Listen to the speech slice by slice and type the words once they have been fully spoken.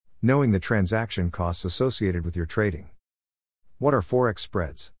knowing the transaction costs associated with your trading. What are Forex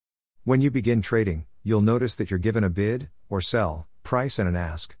spreads? When you begin trading, you'll notice that you're given a bid, or sell, price and an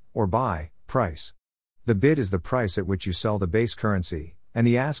ask, or buy, price. The bid is the price at which you sell the base currency, and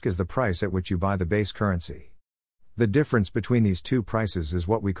the ask is the price at which you buy the base currency. The difference between these two prices is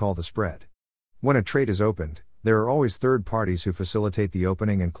what we call the spread. When a trade is opened, there are always third parties who facilitate the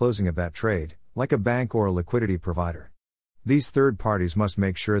opening and closing of that trade, like a bank or a liquidity provider. These third parties must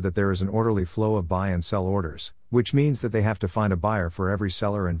make sure that there is an orderly flow of buy and sell orders, which means that they have to find a buyer for every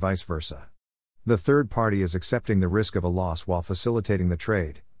seller and vice versa. The third party is accepting the risk of a loss while facilitating the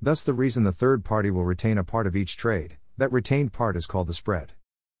trade, thus the reason the third party will retain a part of each trade, that retained part is called the spread.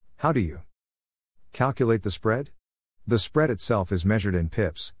 How do you calculate the spread? The spread itself is measured in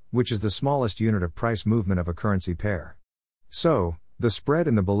pips, which is the smallest unit of price movement of a currency pair. So, the spread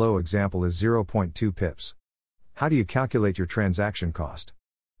in the below example is 0.2 pips. How do you calculate your transaction cost?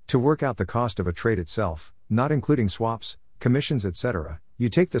 To work out the cost of a trade itself, not including swaps, commissions, etc., you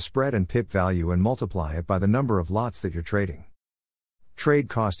take the spread and pip value and multiply it by the number of lots that you're trading. Trade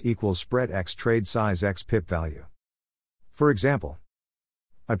cost equals spread x trade size x pip value. For example,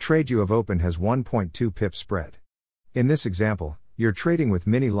 a trade you have opened has 1.2 pip spread. In this example, you're trading with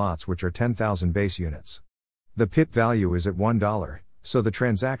mini lots which are 10,000 base units. The pip value is at $1, so the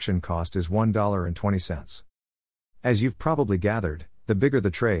transaction cost is $1.20. As you've probably gathered, the bigger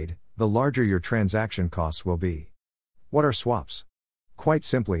the trade, the larger your transaction costs will be. What are swaps? Quite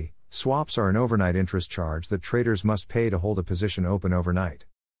simply, swaps are an overnight interest charge that traders must pay to hold a position open overnight.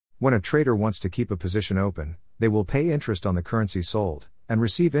 When a trader wants to keep a position open, they will pay interest on the currency sold, and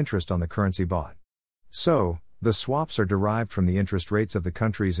receive interest on the currency bought. So, the swaps are derived from the interest rates of the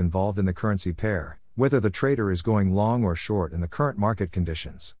countries involved in the currency pair, whether the trader is going long or short in the current market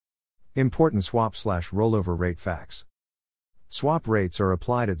conditions. Important swap/rollover rate facts. Swap rates are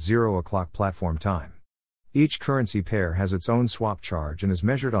applied at 0 o'clock platform time. Each currency pair has its own swap charge and is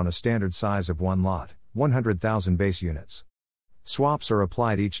measured on a standard size of one lot, 100,000 base units. Swaps are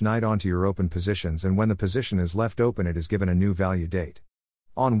applied each night onto your open positions, and when the position is left open it is given a new value date.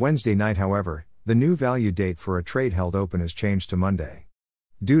 On Wednesday night, however, the new value date for a trade held open is changed to Monday.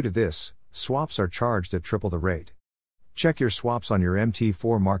 Due to this, swaps are charged at triple the rate. Check your swaps on your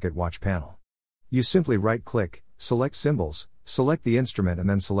MT4 Market Watch panel. You simply right-click, select Symbols, select the instrument and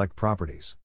then select Properties.